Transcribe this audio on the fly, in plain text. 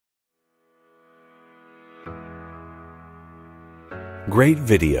Great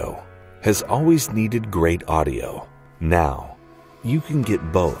video has always needed great audio. Now, you can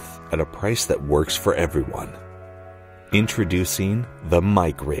get both at a price that works for everyone. Introducing the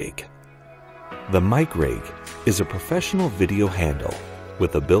MicRig. The MicRig is a professional video handle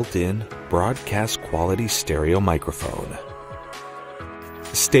with a built-in broadcast quality stereo microphone.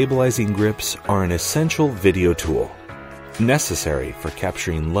 Stabilizing grips are an essential video tool, necessary for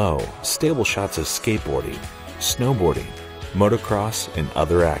capturing low, stable shots of skateboarding, snowboarding, motocross, and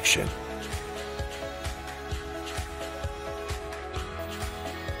other action.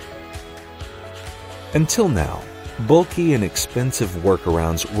 Until now, bulky and expensive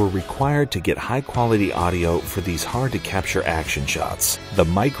workarounds were required to get high-quality audio for these hard-to-capture action shots. The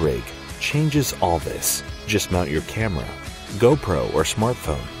MicRig changes all this. Just mount your camera, GoPro or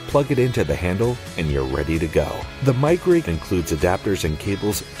smartphone, plug it into the handle, and you're ready to go. The MicRig includes adapters and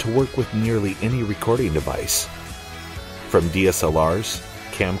cables to work with nearly any recording device. From DSLRs,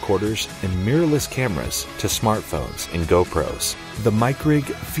 camcorders, and mirrorless cameras to smartphones and GoPros, the MicRig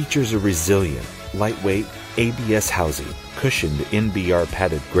features a resilient, lightweight ABS housing, cushioned NBR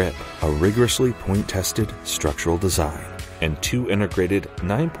padded grip, a rigorously point-tested structural design, and two integrated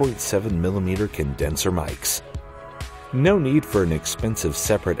 9.7mm condenser mics. No need for an expensive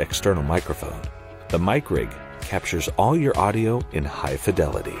separate external microphone. The MicRig captures all your audio in high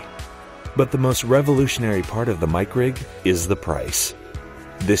fidelity. But the most revolutionary part of the MicRig is the price.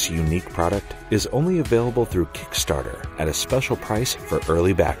 This unique product is only available through Kickstarter at a special price for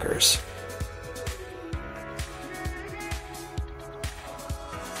early backers.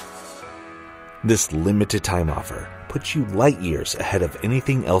 This limited time offer puts you light years ahead of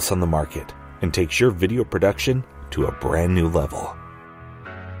anything else on the market and takes your video production to a brand new level.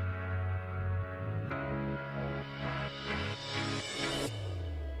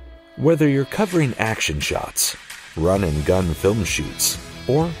 Whether you're covering action shots, run and gun film shoots,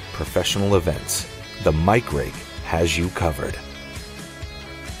 or professional events, the MicRig has you covered.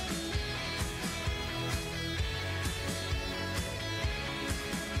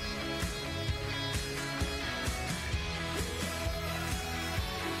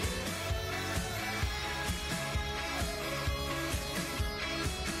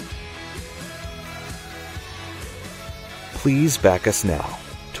 Please back us now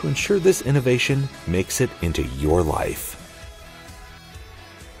to ensure this innovation makes it into your life.